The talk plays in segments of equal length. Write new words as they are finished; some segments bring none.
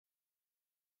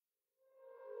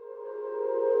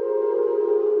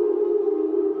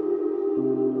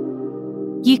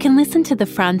You can listen to The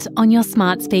Front on your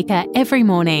smart speaker every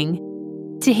morning.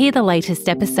 To hear the latest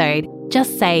episode,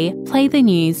 just say, "Play the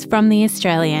news from The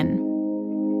Australian."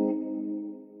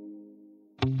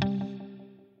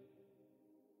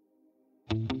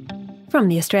 From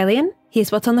The Australian,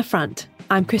 here's what's on the front.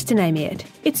 I'm Kristen Amiad.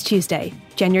 It's Tuesday,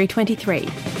 January 23.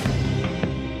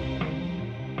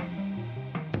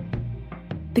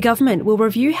 The government will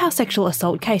review how sexual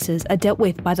assault cases are dealt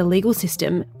with by the legal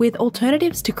system, with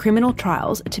alternatives to criminal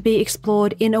trials to be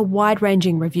explored in a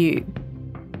wide-ranging review.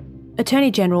 Attorney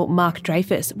General Mark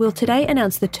Dreyfus will today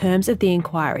announce the terms of the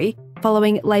inquiry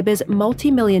following Labor's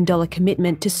multi-million-dollar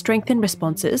commitment to strengthen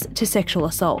responses to sexual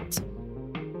assault.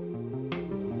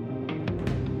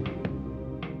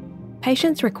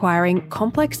 Patients requiring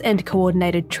complex and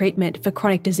coordinated treatment for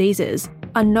chronic diseases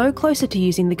are no closer to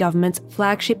using the government's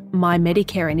flagship My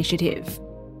Medicare initiative.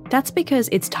 That's because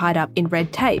it's tied up in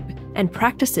red tape and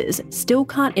practices still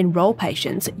can't enrol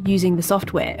patients using the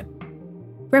software.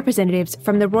 Representatives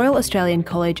from the Royal Australian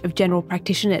College of General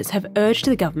Practitioners have urged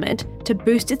the government to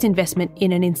boost its investment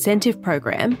in an incentive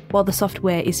program while the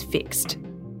software is fixed.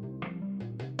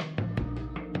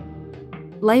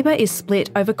 Labor is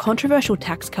split over controversial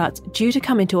tax cuts due to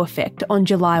come into effect on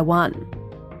July 1.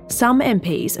 Some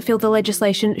MPs feel the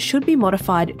legislation should be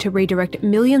modified to redirect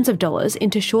millions of dollars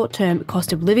into short-term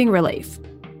cost of living relief.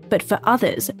 But for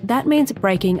others, that means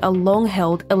breaking a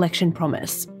long-held election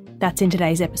promise. That's in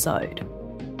today's episode.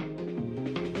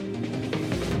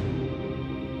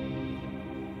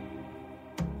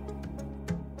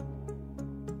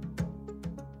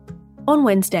 On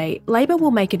Wednesday, Labor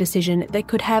will make a decision that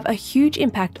could have a huge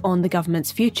impact on the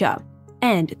government's future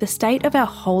and the state of our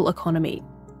whole economy.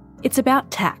 It's about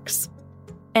tax.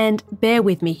 And bear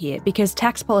with me here, because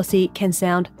tax policy can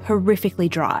sound horrifically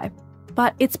dry.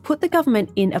 But it's put the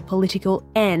government in a political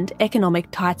and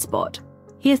economic tight spot.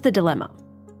 Here's the dilemma.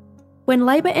 When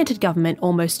Labor entered government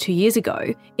almost 2 years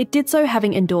ago, it did so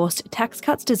having endorsed tax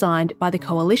cuts designed by the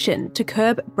coalition to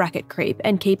curb bracket creep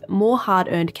and keep more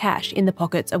hard-earned cash in the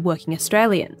pockets of working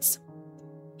Australians.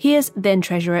 Here's then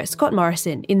Treasurer Scott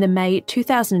Morrison in the May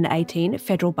 2018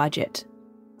 federal budget.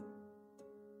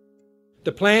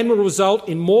 The plan will result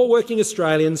in more working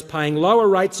Australians paying lower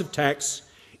rates of tax.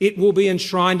 It will be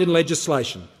enshrined in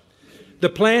legislation. The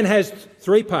plan has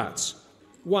 3 parts.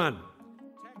 1.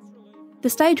 The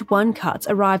Stage 1 cuts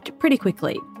arrived pretty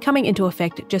quickly, coming into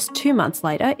effect just 2 months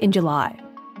later in July.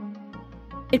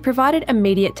 It provided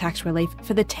immediate tax relief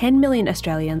for the 10 million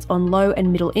Australians on low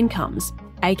and middle incomes,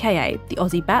 aka the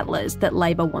Aussie battlers that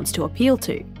Labor wants to appeal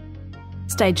to.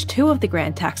 Stage 2 of the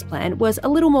Grand Tax Plan was a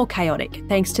little more chaotic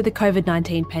thanks to the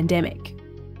COVID-19 pandemic.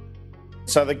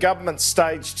 So the government's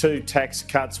Stage 2 tax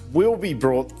cuts will be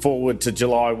brought forward to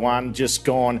July 1, just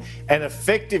gone, and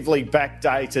effectively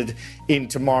backdated in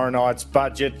tomorrow night's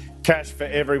budget. Cash for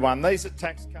everyone. These are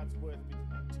tax cuts worth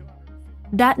between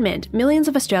 $250. That meant millions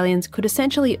of Australians could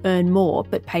essentially earn more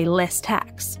but pay less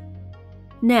tax.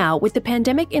 Now, with the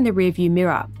pandemic in the rearview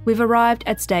mirror, we've arrived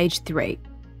at Stage 3.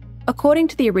 According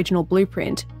to the original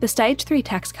blueprint, the Stage 3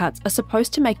 tax cuts are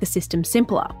supposed to make the system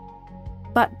simpler.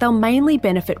 But they'll mainly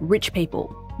benefit rich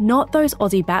people, not those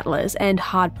Aussie battlers and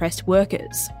hard-pressed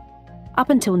workers.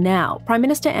 Up until now, Prime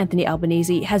Minister Anthony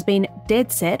Albanese has been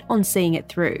dead set on seeing it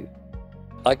through.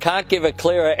 I can't give a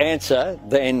clearer answer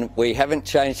than we haven't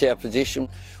changed our position.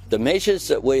 The measures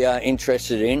that we are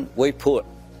interested in, we put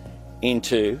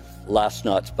into last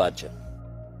night's budget.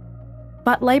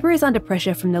 But Labor is under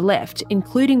pressure from the left,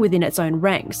 including within its own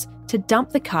ranks, to dump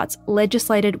the cuts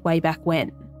legislated way back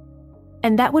when.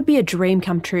 And that would be a dream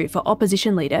come true for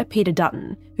opposition leader Peter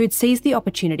Dutton, who'd seized the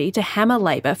opportunity to hammer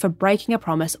Labor for breaking a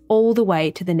promise all the way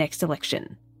to the next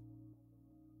election.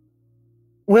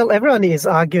 Well, everyone is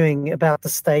arguing about the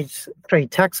Stage 3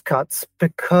 tax cuts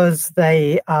because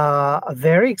they are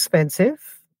very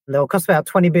expensive. They'll cost about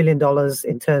 $20 billion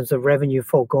in terms of revenue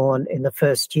foregone in the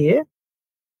first year.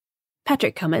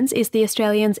 Patrick Cummins is the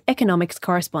Australian's economics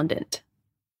correspondent.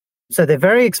 So they're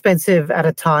very expensive at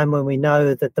a time when we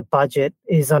know that the budget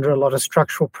is under a lot of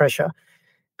structural pressure.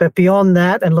 But beyond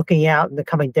that, and looking out in the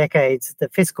coming decades, the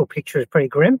fiscal picture is pretty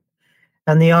grim.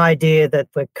 And the idea that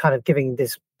we're kind of giving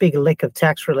this big lick of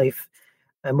tax relief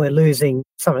and we're losing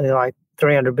something like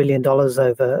 $300 billion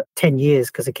over 10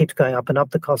 years because it keeps going up and up,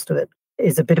 the cost of it,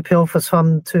 is a bitter pill for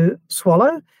some to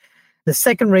swallow. The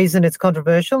second reason it's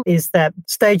controversial is that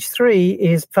Stage 3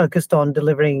 is focused on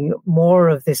delivering more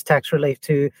of this tax relief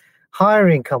to higher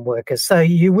income workers. So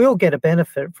you will get a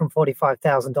benefit from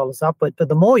 $45,000 upward, but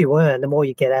the more you earn, the more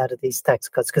you get out of these tax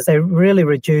cuts because they really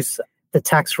reduce the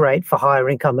tax rate for higher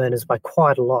income earners by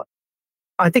quite a lot.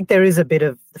 I think there is a bit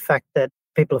of the fact that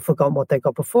People have forgotten what they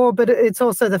got before, but it's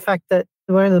also the fact that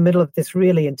we're in the middle of this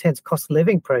really intense cost of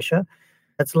living pressure.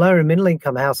 It's lower and middle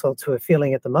income households who are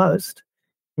feeling it the most.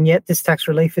 And yet this tax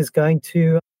relief is going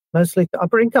to mostly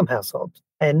upper income households.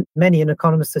 And many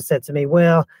economists have said to me,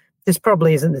 well, this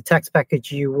probably isn't the tax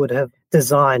package you would have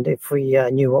designed if we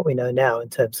knew what we know now in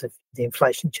terms of the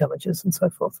inflation challenges and so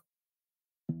forth.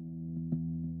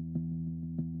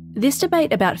 This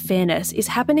debate about fairness is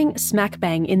happening smack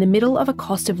bang in the middle of a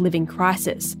cost of living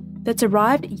crisis that's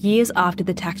arrived years after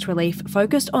the tax relief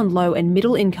focused on low and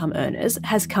middle income earners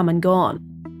has come and gone.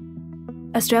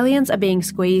 Australians are being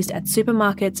squeezed at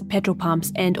supermarkets, petrol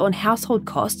pumps, and on household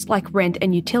costs like rent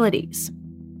and utilities.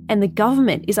 And the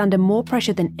government is under more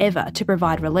pressure than ever to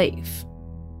provide relief.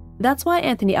 That's why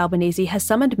Anthony Albanese has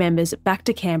summoned members back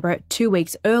to Canberra 2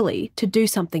 weeks early to do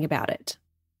something about it.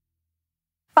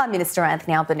 Prime Minister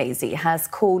Anthony Albanese has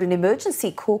called an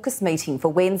emergency caucus meeting for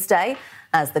Wednesday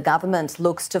as the government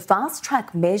looks to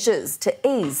fast-track measures to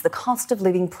ease the cost of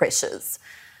living pressures.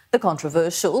 The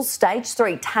controversial Stage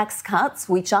 3 tax cuts,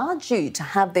 which are due to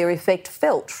have their effect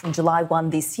felt from July 1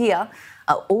 this year,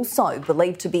 are also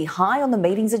believed to be high on the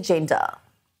meeting's agenda.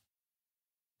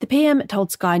 The PM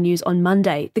told Sky News on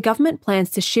Monday the government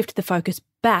plans to shift the focus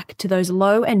back to those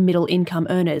low and middle income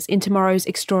earners in tomorrow's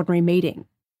extraordinary meeting.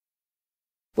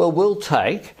 Well, we'll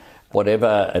take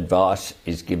whatever advice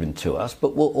is given to us,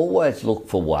 but we'll always look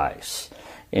for ways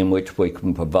in which we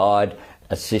can provide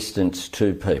assistance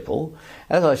to people.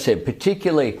 As I said,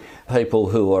 particularly people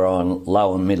who are on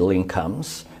low and middle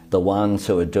incomes, the ones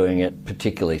who are doing it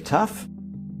particularly tough.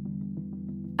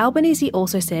 Albanese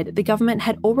also said the government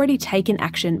had already taken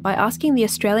action by asking the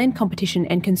Australian Competition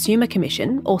and Consumer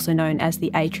Commission, also known as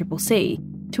the ACCC,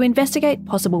 to investigate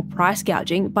possible price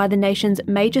gouging by the nation's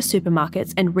major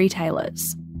supermarkets and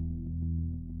retailers.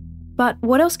 But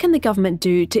what else can the government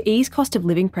do to ease cost of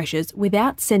living pressures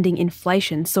without sending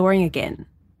inflation soaring again?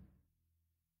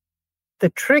 The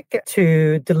trick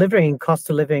to delivering cost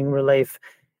of living relief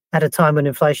at a time when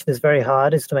inflation is very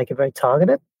hard is to make it very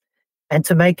targeted and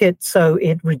to make it so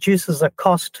it reduces a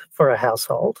cost for a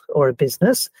household or a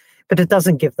business, but it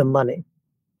doesn't give them money.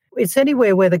 It's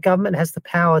anywhere where the government has the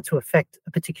power to affect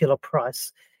a particular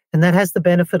price, and that has the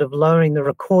benefit of lowering the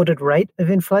recorded rate of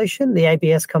inflation. The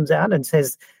ABS comes out and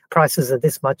says prices are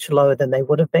this much lower than they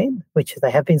would have been, which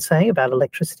they have been saying about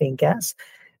electricity and gas,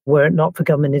 were it not for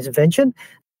government intervention.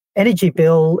 Energy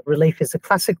bill relief is a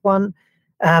classic one.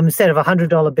 Instead of a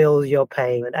 $100 bill, you're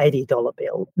paying an $80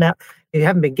 bill. Now, you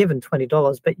haven't been given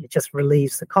 $20, but it just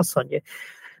relieves the costs on you.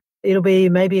 It'll be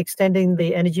maybe extending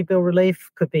the energy bill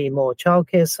relief, could be more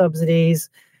childcare subsidies.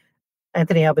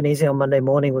 Anthony Albanese on Monday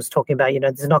morning was talking about,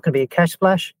 there's not going to be a cash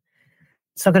splash.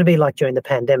 It's not going to be like during the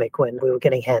pandemic when we were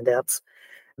getting handouts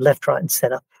left, right, and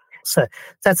centre. So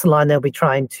that's the line they'll be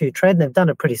trying to tread, and they've done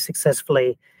it pretty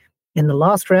successfully in the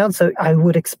last round. So I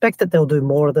would expect that they'll do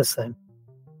more of the same.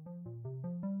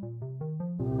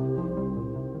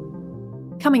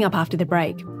 Coming up after the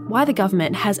break, why the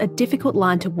government has a difficult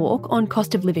line to walk on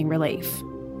cost of living relief.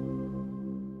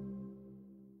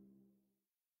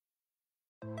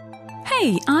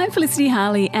 Hey, I'm Felicity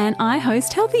Harley and I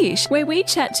host Healthyish, where we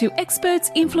chat to experts,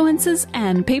 influencers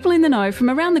and people in the know from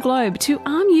around the globe to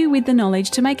arm you with the knowledge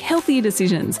to make healthier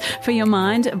decisions for your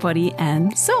mind, body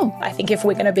and soul. I think if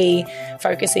we're going to be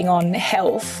focusing on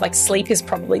health, sleep is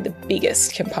probably the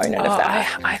biggest component of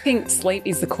that. I think sleep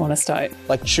is the cornerstone.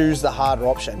 Choose the harder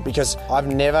option, because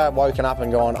I've never woken up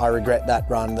and gone, I regret that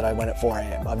run that I went at 4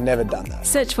 a.m. I've never done that.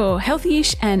 Search for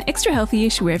Healthyish and Extra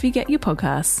Healthyish wherever you get your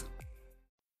podcasts.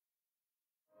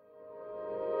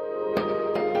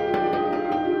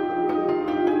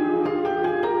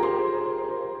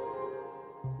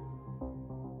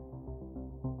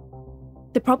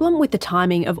 The problem with the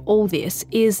timing of all this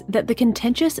is that the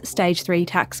contentious Stage 3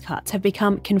 tax cuts have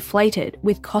become conflated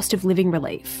with cost of living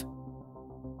relief.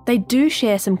 They do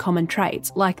share some common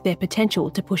traits, like their potential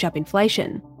to push up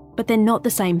inflation, but they're not the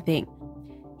same thing.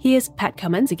 Here's Pat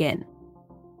Cummins again.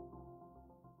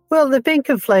 Well, they've been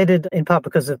conflated in part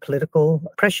because of political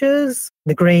pressures.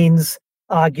 The Greens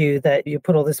argue that you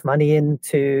put all this money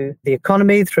into the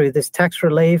economy through this tax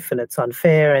relief and it's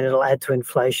unfair and it'll add to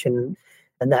inflation,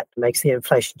 and that makes the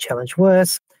inflation challenge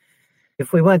worse.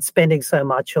 If we weren't spending so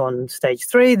much on Stage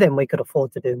 3, then we could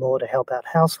afford to do more to help out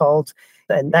households.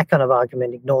 And that kind of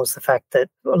argument ignores the fact that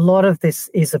a lot of this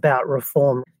is about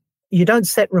reform. You don't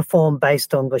set reform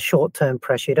based on the short-term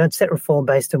pressure. You don't set reform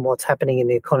based on what's happening in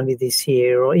the economy this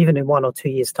year or even in 1 or 2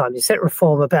 years' time. You set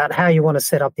reform about how you want to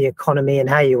set up the economy and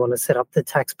how you want to set up the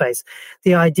tax base.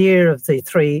 The idea of the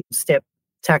 3-step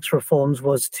tax reforms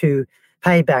was to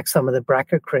pay back some of the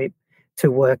bracket creep,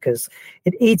 to workers.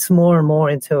 It eats more and more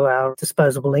into our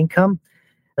disposable income,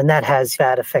 and that has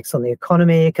bad effects on the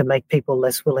economy. It can make people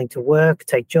less willing to work,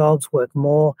 take jobs, work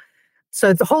more.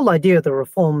 So the whole idea of the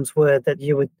reforms were that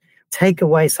you would take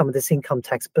away some of this income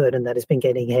tax burden that has been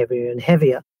getting heavier and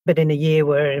heavier. But in a year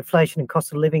where inflation and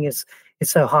cost of living is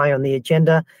so high on the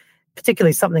agenda,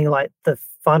 particularly something like the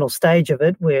final stage of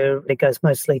it, where it goes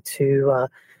mostly to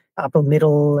upper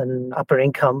middle and upper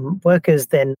income workers,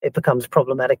 then it becomes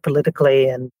problematic politically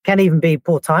and can even be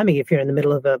poor timing if you're in the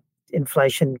middle of a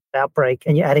inflation outbreak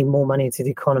and you're adding more money into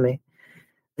the economy.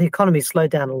 The economy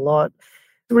slowed down a lot.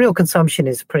 Real consumption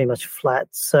is pretty much flat.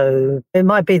 So it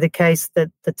might be the case that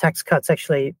the tax cuts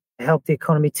actually help the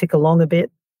economy tick along a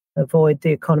bit, avoid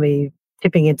the economy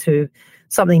tipping into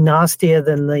something nastier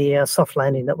than the soft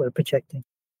landing that we're projecting.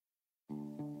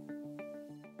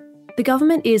 The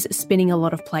government is spinning a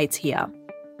lot of plates here.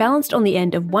 Balanced on the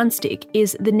end of one stick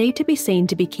is the need to be seen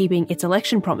to be keeping its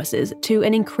election promises to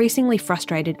an increasingly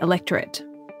frustrated electorate.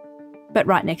 But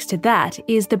right next to that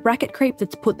is the bracket creep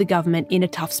that's put the government in a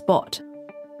tough spot.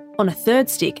 On a third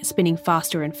stick, spinning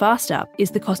faster and faster,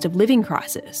 is the cost of living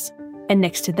crisis. And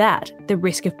next to that, the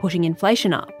risk of pushing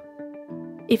inflation up.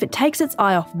 If it takes its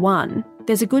eye off one,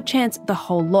 there's a good chance the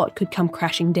whole lot could come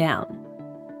crashing down.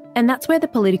 And that's where the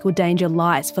political danger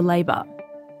lies for Labor.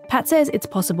 Pat says it's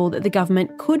possible that the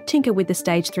government could tinker with the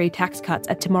Stage 3 tax cuts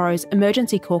at tomorrow's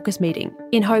emergency caucus meeting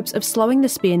in hopes of slowing the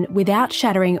spin without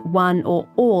shattering one or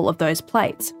all of those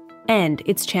plates and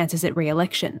its chances at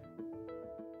re-election.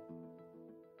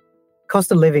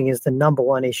 Cost of living is the number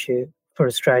one issue for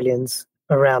Australians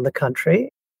around the country.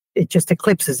 It just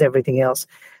eclipses everything else.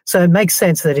 So it makes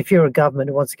sense that if you're a government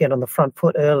who wants to get on the front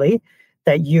foot early,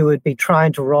 that you would be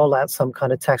trying to roll out some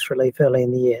kind of tax relief early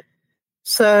in the year.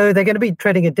 So they're going to be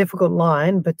treading a difficult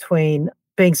line between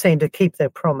being seen to keep their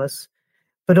promise,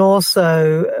 but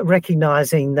also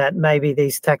recognising that maybe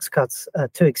these tax cuts are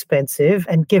too expensive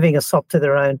and giving a sop to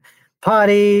their own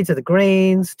party, to the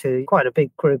Greens, to quite a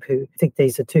big group who think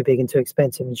these are too big and too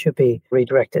expensive and should be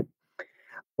redirected.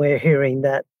 We're hearing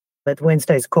that at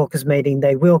Wednesday's caucus meeting,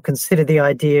 they will consider the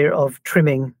idea of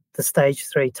trimming the Stage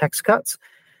 3 tax cuts.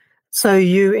 So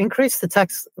you increase the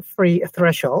tax-free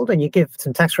threshold and you give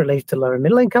some tax relief to lower and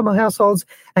middle income households,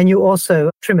 and you also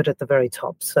trim it at the very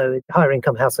top, so higher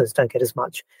income households don't get as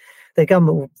much. The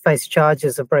government will face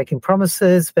charges of breaking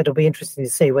promises, but it'll be interesting to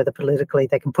see whether politically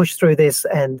they can push through this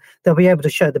and they'll be able to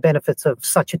show the benefits of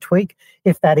such a tweak,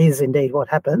 if that is indeed what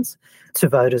happens, to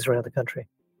voters around the country.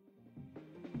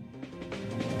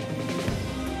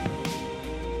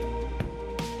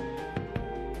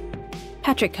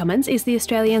 Patrick Cummins is the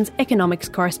Australian's economics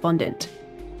correspondent.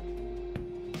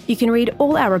 You can read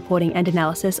all our reporting and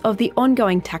analysis of the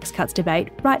ongoing tax cuts debate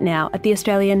right now at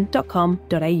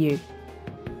theaustralian.com.au.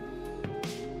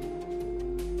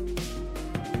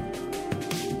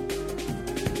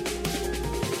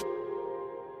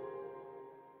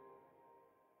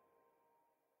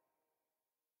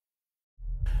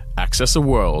 Access a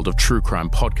world of true crime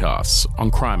podcasts on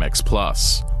Crimex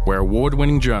Plus, where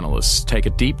award-winning journalists take a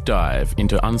deep dive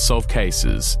into unsolved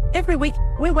cases. Every week,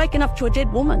 we're waking up to a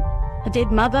dead woman, a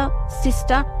dead mother,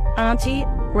 sister, auntie,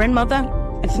 grandmother.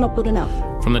 It's not good enough.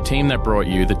 From the team that brought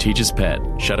you The Teacher's Pet,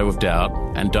 Shadow of Doubt,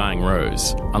 and Dying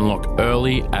Rose, unlock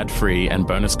early, ad-free and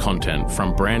bonus content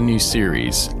from brand new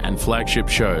series and flagship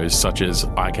shows such as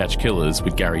I Catch Killers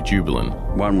with Gary Jubelin.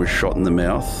 One was shot in the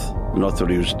mouth, and I thought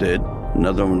he was dead.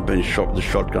 Another one had been shot with a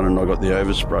shotgun and I got the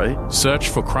overspray. Search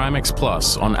for Crimex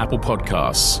Plus on Apple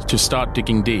Podcasts to start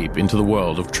digging deep into the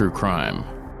world of true crime.